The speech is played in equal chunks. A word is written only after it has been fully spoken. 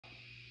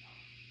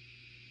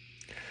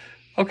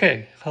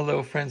Okay,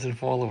 hello friends and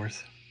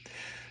followers.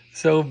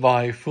 So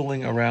by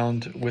fooling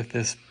around with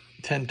this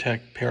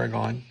 10-tech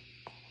Paragon,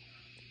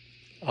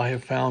 I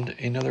have found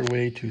another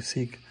way to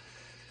seek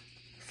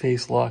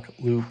phase lock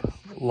loop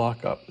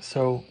lockup.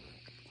 So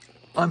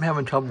I'm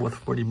having trouble with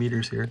 40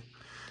 meters here,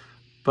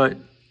 but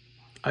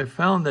I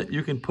found that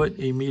you can put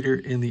a meter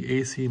in the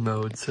AC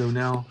mode. So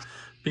now,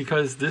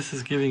 because this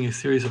is giving a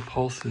series of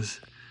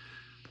pulses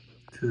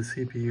to the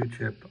CPU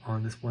chip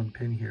on this one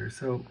pin here,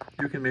 so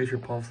you can measure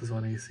pulses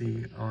on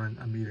AC on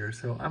a meter.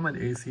 So I'm on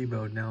AC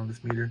mode now on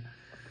this meter,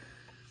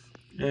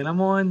 and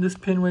I'm on this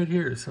pin right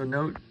here. So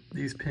note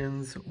these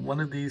pins. One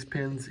of these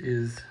pins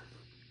is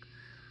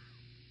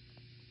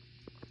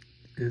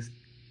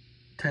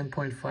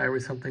 10.5 or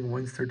something,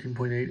 one's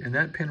 13.8, and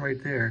that pin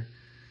right there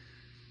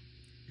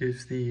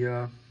is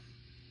the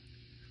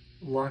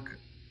lock,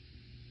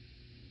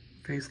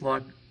 phase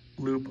lock,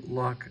 loop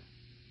lock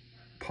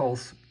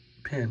pulse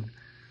pin.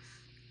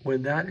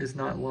 When that is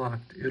not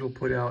locked, it'll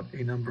put out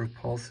a number of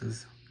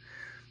pulses.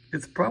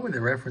 It's probably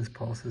the reference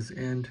pulses,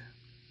 and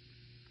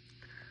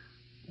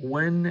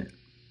when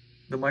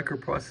the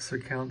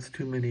microprocessor counts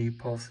too many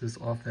pulses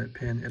off that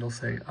pin, it'll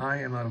say, I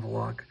am out of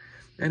lock.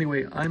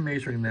 Anyway, I'm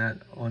measuring that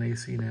on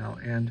AC now,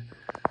 and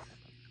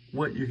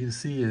what you can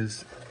see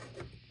is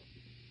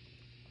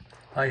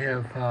I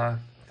have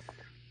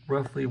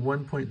roughly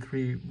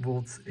 1.3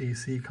 volts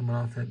AC coming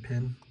off that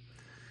pin,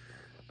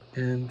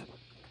 and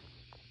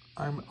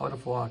I'm out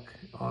of lock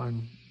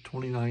on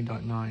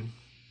 29.9.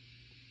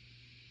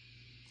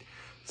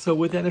 So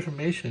with that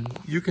information,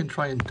 you can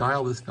try and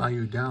dial this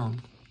value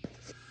down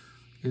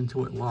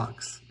until it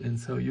locks. And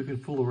so you can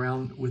fool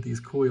around with these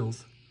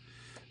coils,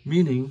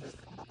 meaning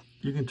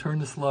you can turn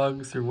the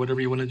slugs or whatever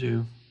you want to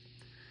do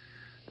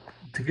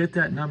to get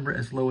that number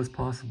as low as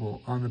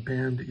possible on the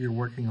band you're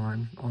working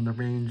on the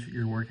range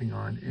you're working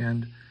on.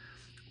 And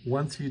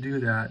once you do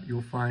that,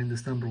 you'll find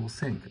this number will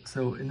sync.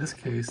 So in this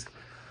case,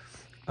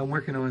 I'm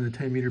working on the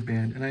 10 meter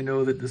band, and I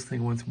know that this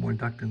thing wants more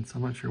inductance.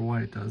 I'm not sure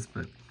why it does,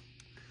 but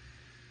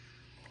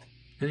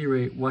at any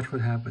rate, watch what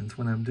happens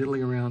when I'm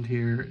diddling around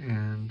here,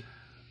 and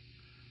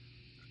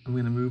I'm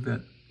going to move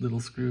that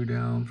little screw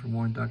down for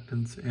more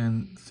inductance,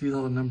 and see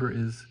how the number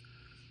is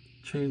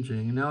changing.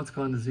 And now it's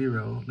gone to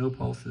 0, no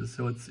pulses,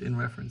 so it's in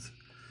reference.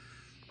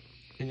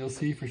 And you'll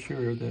see for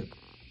sure that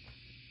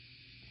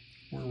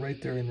we're right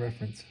there in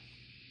reference.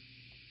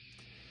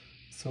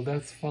 So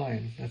that's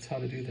fine. That's how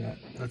to do that.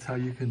 That's how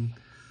you can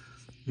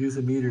use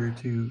a meter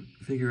to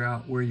figure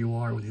out where you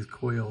are with these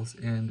coils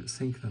and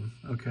sync them,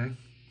 okay?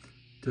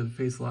 To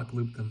phase lock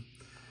loop them.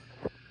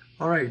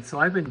 All right, so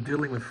I've been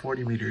dealing with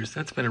 40 meters.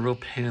 That's been a real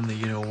pain in the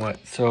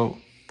you-know-what. So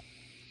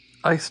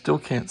I still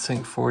can't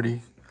sync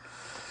 40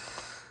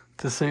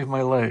 to save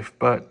my life,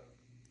 but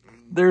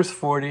there's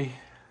 40.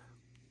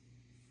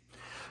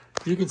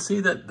 You can see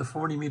that the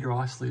 40 meter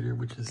oscillator,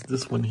 which is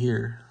this one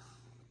here,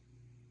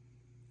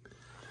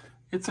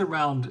 it's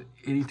around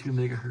 82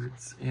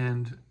 megahertz.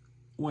 And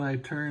when I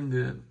turn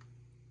the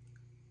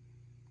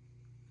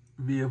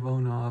VFO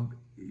knob,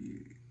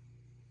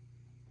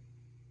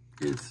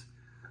 it's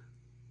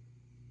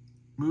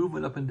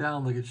moving up and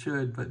down like it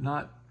should, but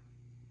not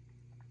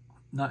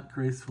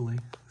gracefully.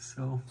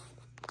 So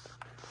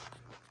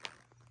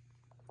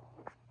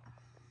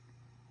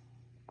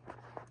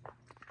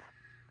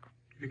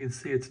you can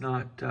see it's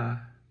not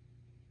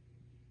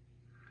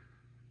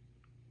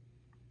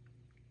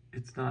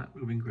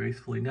moving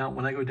gracefully. Now,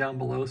 when I go down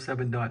below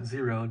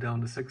 7.0,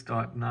 down to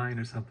 6.9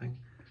 or something,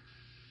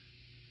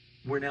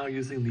 we're now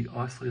using the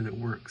oscillator that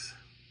works.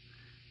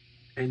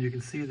 And you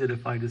can see that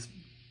if I just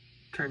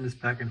turn this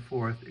back and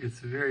forth, it's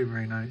very,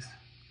 very nice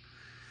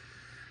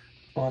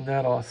on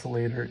that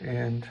oscillator,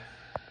 and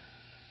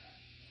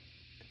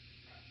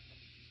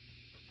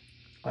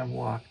I'm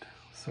locked.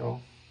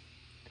 So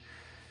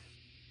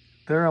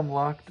there I'm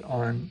locked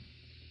on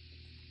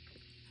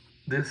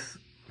this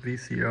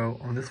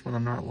VCO. On this one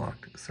I'm not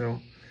locked. So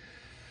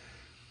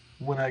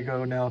when I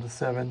go now to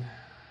 7,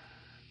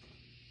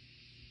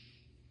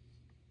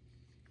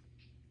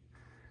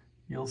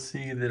 you'll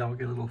see that I'll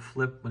get a little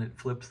flip when it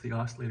flips the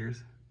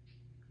oscillators.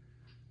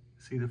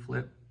 See the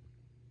flip?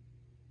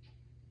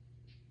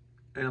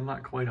 And I'm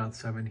not quite on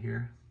 7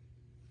 here.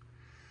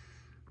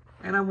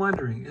 And I'm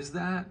wondering, is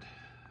that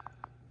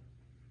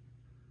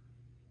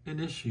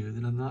an issue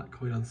that I'm not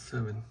quite on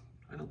 7?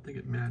 I don't think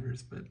it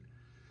matters, but...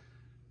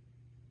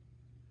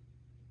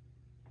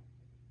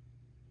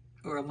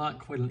 Or I'm not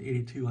quite on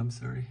 82, I'm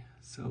sorry.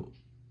 So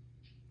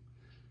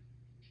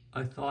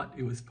I thought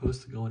it was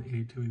supposed to go on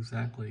 82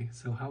 exactly.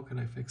 So how can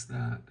I fix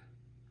that?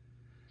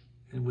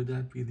 And would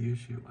that be the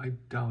issue? I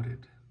doubt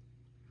it.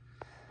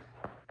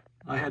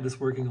 I had this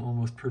working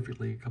almost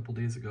perfectly a couple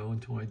days ago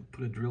until I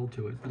put a drill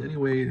to it. But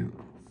anyway,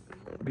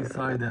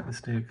 beside that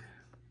mistake,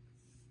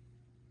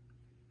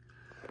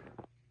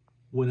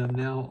 when I'm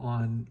now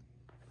on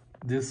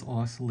this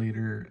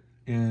oscillator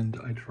and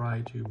I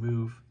try to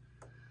move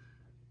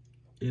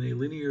in a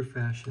linear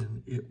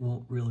fashion, it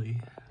won't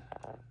really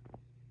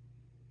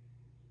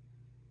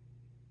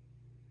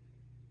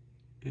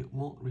it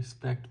won't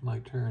respect my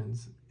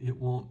turns. It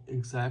won't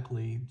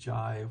exactly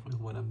jive with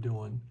what I'm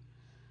doing,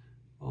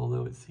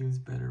 although it seems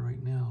better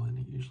right now than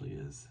it usually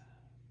is.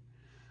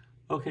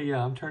 Okay,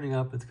 yeah, I'm turning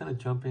up. It's kind of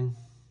jumping.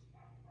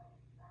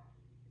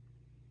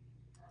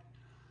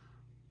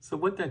 So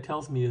what that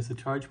tells me is the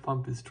charge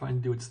pump is trying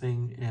to do its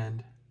thing,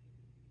 and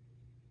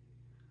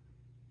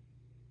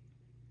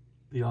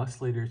the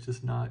oscillator is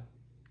just not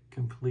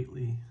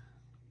completely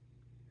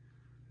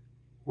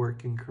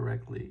working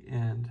correctly.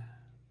 And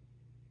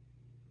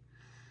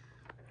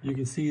you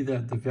can see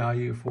that the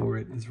value for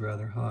it is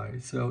rather high.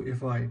 So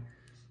if I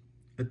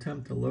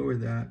attempt to lower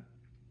that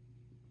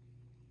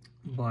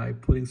by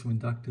putting some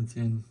inductance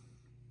in,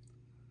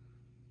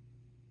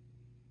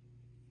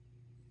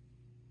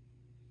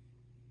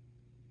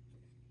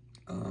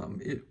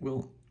 it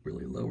won't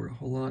really lower a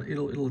whole lot.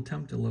 It'll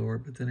attempt to lower,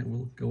 but then it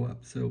will go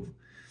up. So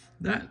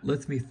that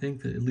lets me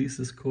think that at least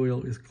this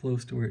coil is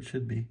close to where it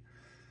should be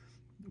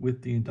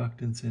with the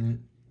inductance in it.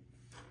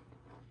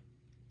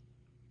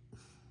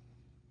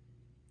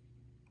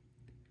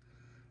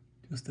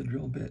 Just a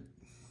drill bit.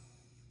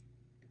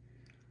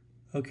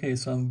 Okay,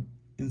 so I'm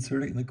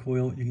inserting it in the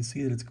coil. You can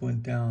see that it's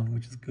going down,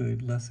 which is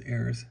good, less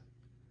errors.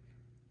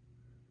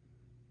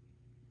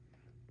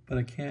 But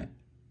I can't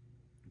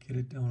get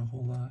it down a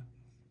whole lot.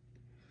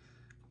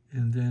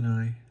 And then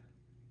I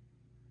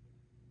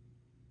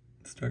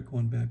start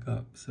going back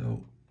up.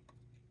 So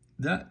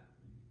that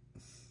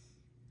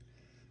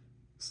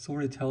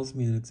sort of tells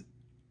me that it's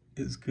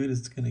as good as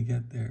it's going to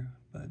get there,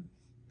 but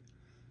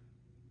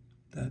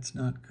that's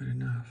not good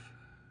enough.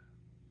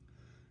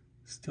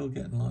 Still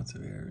getting lots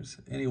of errors.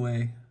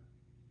 Anyway,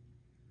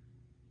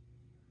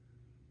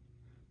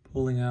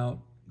 pulling out,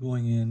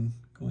 going in,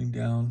 going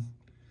down.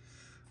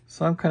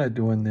 So I'm kind of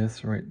doing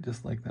this right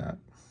just like that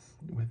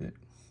with it,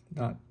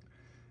 not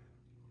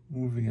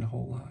moving it a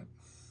whole lot.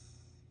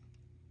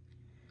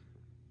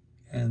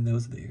 And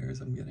those are the errors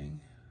I'm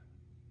getting.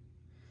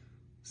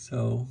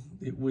 So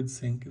it would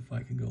sync if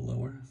I could go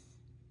lower.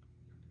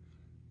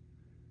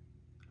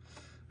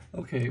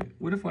 Okay,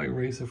 what if I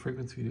raise the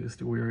frequency just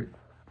to where it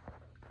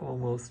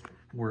almost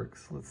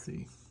works? Let's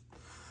see.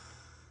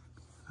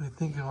 I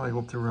think if I go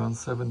up to around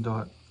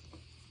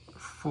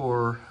 7.4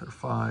 or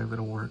 5,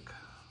 it'll work.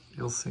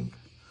 It'll sync.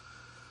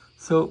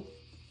 So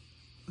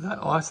that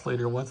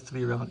oscillator wants to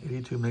be around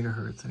 82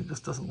 megahertz, and it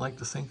just doesn't like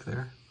to sync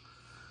there.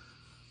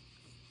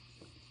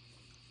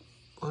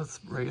 Let's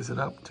raise it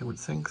up till it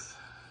syncs.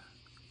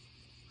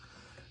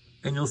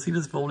 And you'll see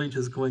this voltage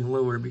is going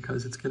lower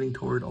because it's getting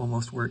toward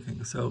almost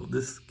working. So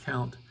this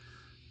count,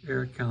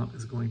 error count,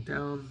 is going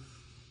down.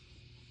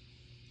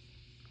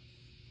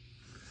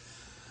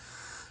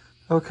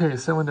 Okay,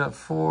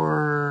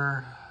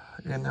 7.4,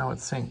 and now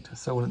it's synced.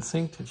 So when it's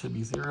synced, it should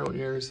be 0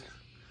 errors.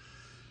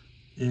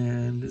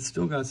 And it's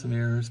still got some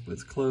errors, but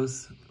it's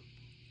close.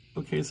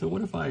 Okay, so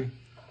what if I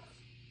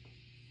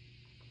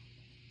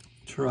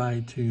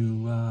try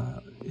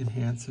to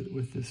enhance it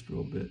with this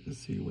drill bit to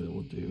see what it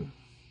will do?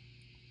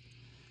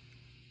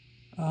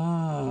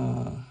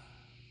 Ah,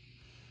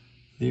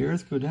 the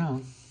errors go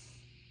down.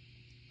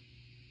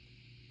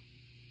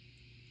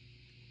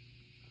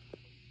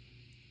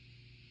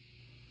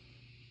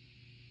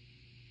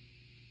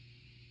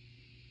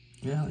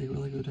 Yeah, they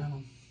really go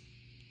down.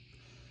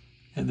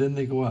 And then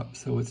they go up,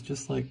 so it's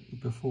just like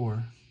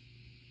before.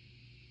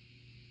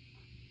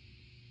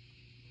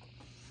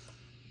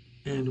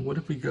 And what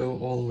if we go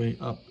all the way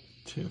up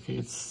to, okay,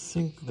 it's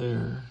sync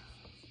there.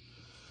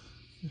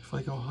 If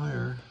I go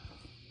higher,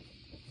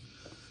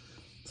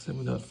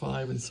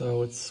 7.5, and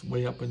so it's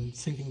way up in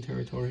syncing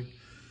territory.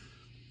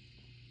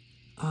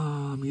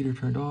 Meter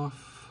turned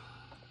off.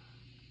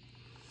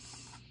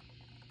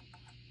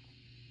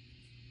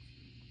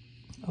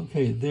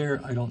 Okay,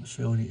 there I don't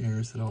show any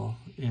errors at all.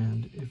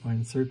 And if I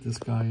insert this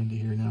guy into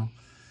here now,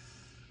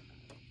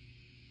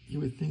 you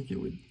would think it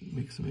would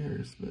make some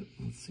errors, but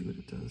let's see what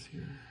it does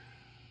here.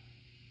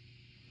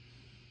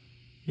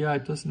 Yeah,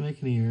 it doesn't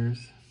make any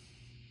errors.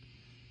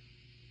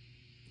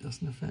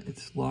 Doesn't affect,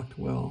 it's locked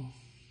well.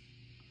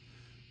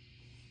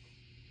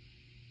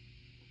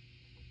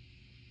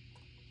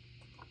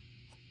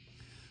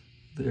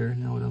 There,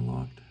 now it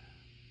unlocked.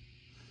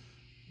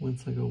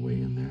 Once I go way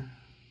in there.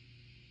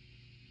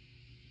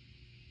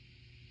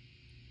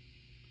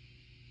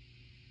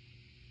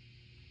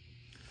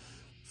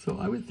 So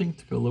I would think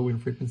to go lower in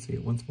frequency,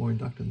 it wants more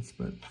inductance,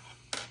 but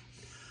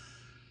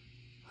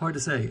hard to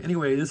say.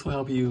 Anyway, this will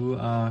help you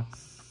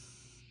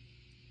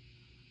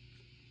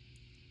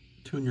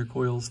tune your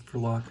coils for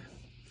lock.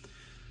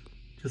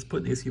 Just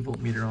put an AC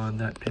voltmeter on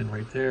that pin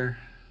right there,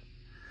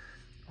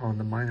 on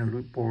the minor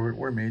loop board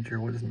or major,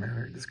 what doesn't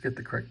matter. Just get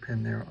the correct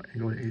pin there and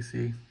go to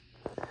AC.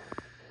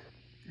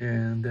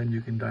 And then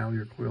you can dial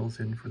your coils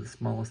in for the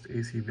smallest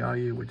AC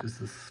value, which is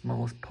the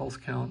smallest pulse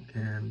count,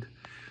 and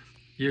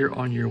you're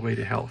on your way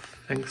to health.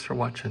 Thanks for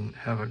watching.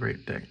 Have a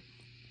great day.